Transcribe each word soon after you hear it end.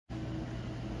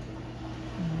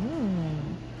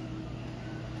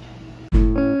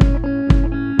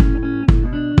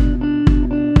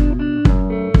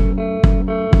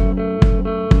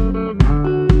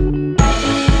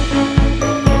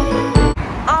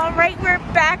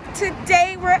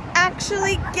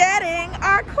actually getting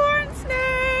our corn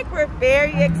snake. We're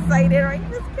very excited, right,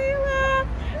 Miss Kayla?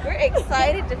 We're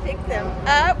excited to pick them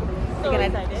up. So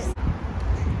excited.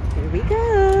 Here we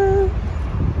go.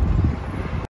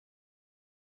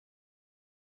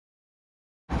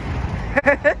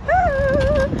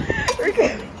 We're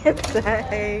going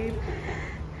inside.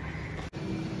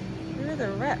 What are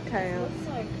the reptiles? Looks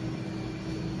like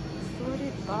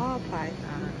Assorted ball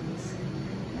pythons.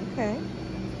 Okay.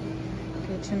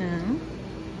 Good to know.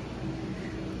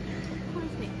 Corn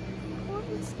snake.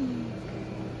 Corn snake.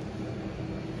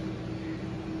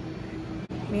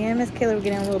 Me and Miss Kayla were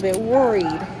getting a little bit worried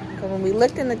because when we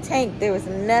looked in the tank, there was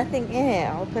nothing in it.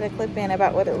 I'll put a clip in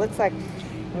about what it looks like.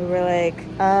 We were like,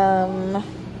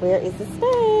 where is the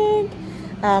snake?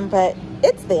 But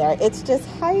it's there. It's just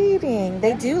hiding.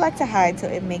 They do like to hide, so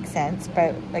it makes sense.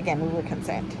 But again, we were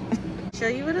concerned. Show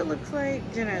you what it looks like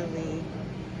generally.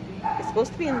 It's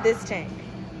supposed to be in this tank.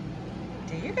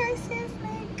 Do you guys see a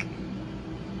snake?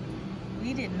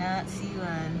 We did not see one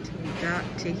until we got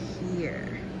to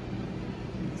here.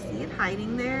 You see it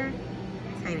hiding there?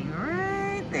 It's hiding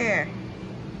right there.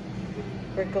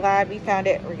 We're glad we found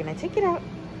it. We're gonna take it out.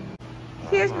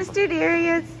 Here's Mr.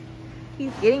 Darius.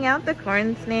 He's getting out the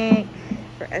corn snake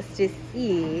for us to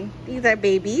see. These are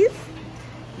babies,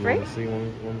 right? Want to see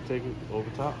when we take it over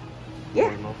top?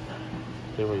 Yeah.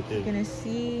 They're right there. You're gonna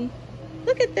see.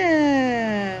 Look at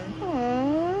them.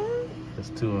 Aww. There's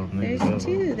two of them. There's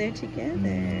two. They're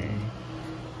together.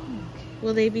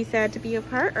 Will they be sad to be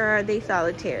apart, or are they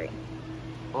solitary?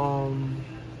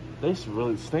 Snakes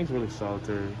really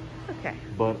solitary. Okay.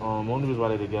 But only reason why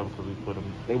they're together because we put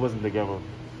them. They wasn't together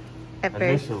At first.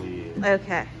 initially.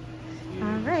 Okay.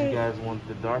 Yeah. All right. You guys want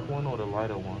the dark one or the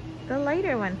lighter one? The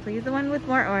lighter one, please. The one with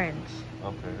more orange.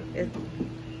 Okay. Let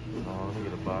me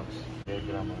get a box. Yeah,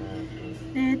 get out my hand.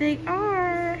 There they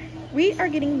are. We are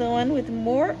getting the one with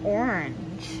more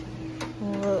orange.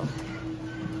 Whoa.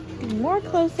 More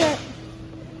close up.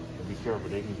 Be careful.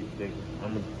 I'm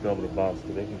gonna double the box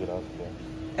because they can get out there.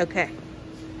 Okay.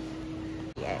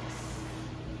 Yes.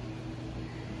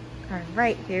 All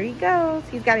right, here he goes.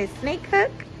 He's got his snake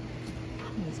hook.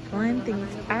 He's pulling things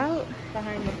out.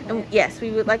 behind the Oh, plant. yes,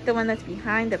 we would like the one that's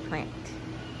behind the plant.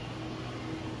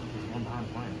 There's one behind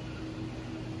the plant.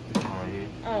 This one right here.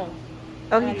 Oh.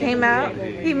 Oh, he came out?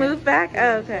 Yeah. He moved back?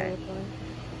 Oh, okay.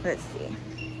 Let's see.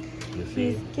 You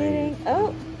see? He's getting...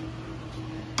 Oh,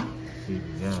 See,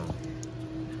 yeah.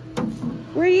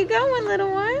 where you going,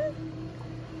 little one? There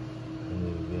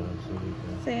you go. So we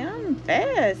can. Say, I'm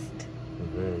fast.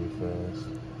 Very fast.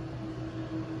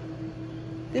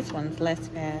 This one's less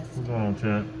fast. What's going on,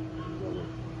 Chad?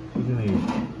 What you need?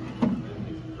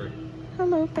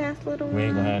 Hello, fast little We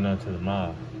ain't gonna one. have nothing to the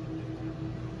mob.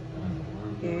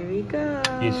 Here we go.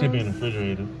 Yeah, it should be in the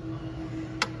refrigerator.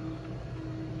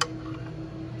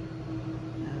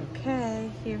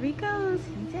 Okay, here he goes.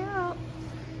 He's out.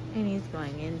 And he's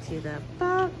going into the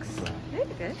box. Very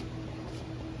good.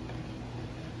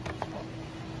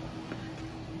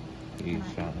 He's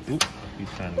trying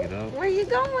to get out. Where you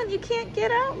going? You can't get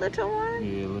out, little one.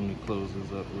 Yeah, let me close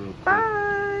this up real quick.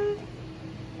 Bye.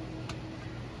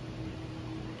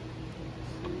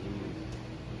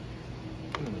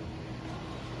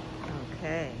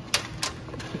 Okay.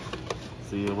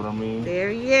 See what I mean? There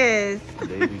he is.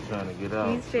 Baby trying to get out.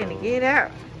 He's trying to so get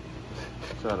out.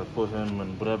 Try to put him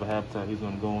in whatever habitat he's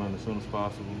gonna go in as soon as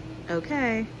possible.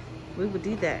 Okay, we will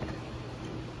do that.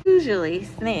 Usually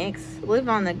snakes live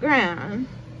on the ground.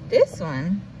 This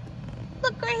one,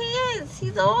 look where he is.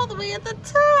 He's all the way at the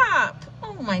top.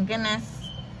 Oh my goodness.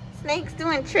 Snakes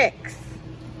doing tricks.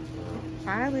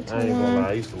 Hi, little I ain't gonna lie, I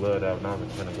one. used to love that when I was in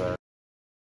kindergarten.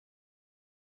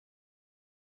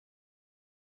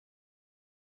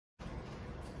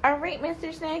 All right,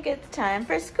 Mr. Snake, it's time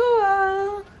for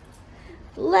school.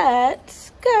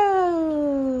 Let's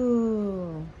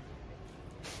go.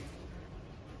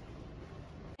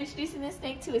 Introducing the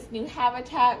snake to its new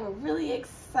habitat. We're really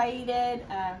excited.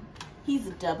 He's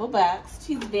double boxed.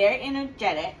 He's very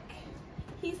energetic.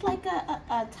 He's like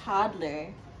a toddler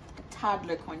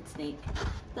corn snake.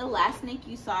 The last snake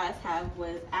you saw us have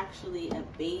was actually a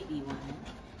baby one,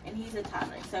 and he's a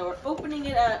toddler. So we're opening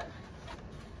it up.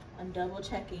 I'm double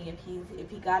checking if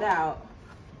he got out.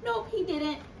 Nope, he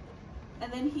didn't.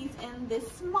 And then he's in this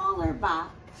smaller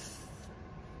box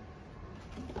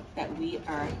that we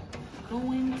are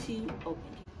going to open.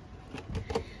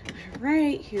 All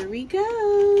right, here we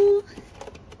go.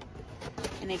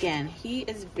 And again, he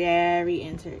is very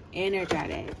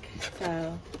energetic.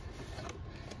 So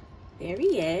There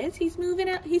he is. He's moving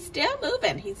out. He's still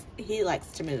moving. He likes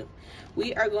to move.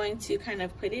 We are going to kind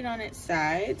of put it on its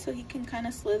side so he can kind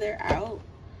of slither out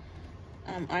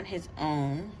on his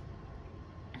own.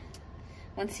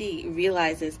 Once he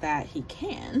realizes that he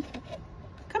can.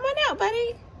 Come on out,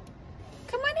 buddy.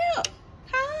 Come on out.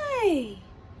 Hi.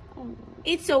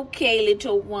 It's okay,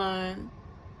 little one.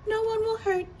 No one will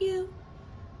hurt you.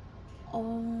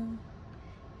 Oh,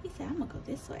 he said, I'm gonna go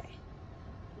this way.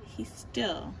 He's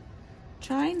still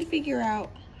trying to figure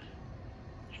out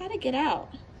how to get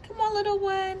out. Come on, little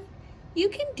one. You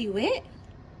can do it.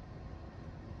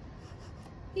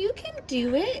 You can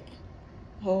do it.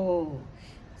 Oh,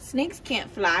 snakes can't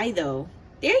fly though.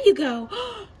 There you go.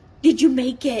 Did you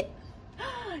make it?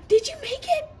 Did you make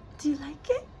it? Do you like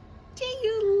it? Do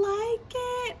you like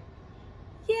it?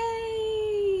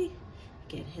 Yay.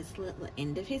 Get his little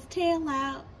end of his tail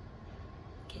out.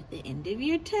 Get the end of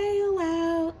your tail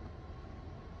out.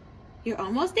 You're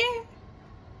almost there.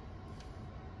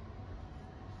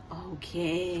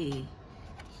 Okay.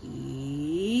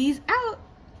 He's out.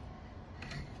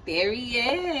 There he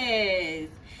is.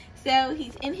 So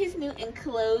he's in his new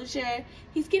enclosure.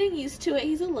 He's getting used to it.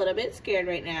 He's a little bit scared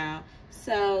right now.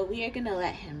 So we are going to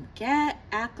let him get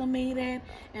acclimated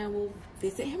and we'll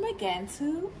visit him again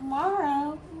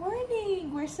tomorrow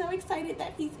morning. We're so excited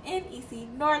that he's in EC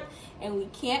North and we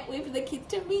can't wait for the kids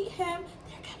to meet him.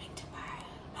 They're coming tomorrow.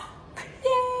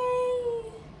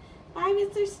 Yay! Bye,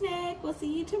 Mr. Snake. We'll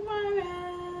see you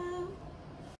tomorrow.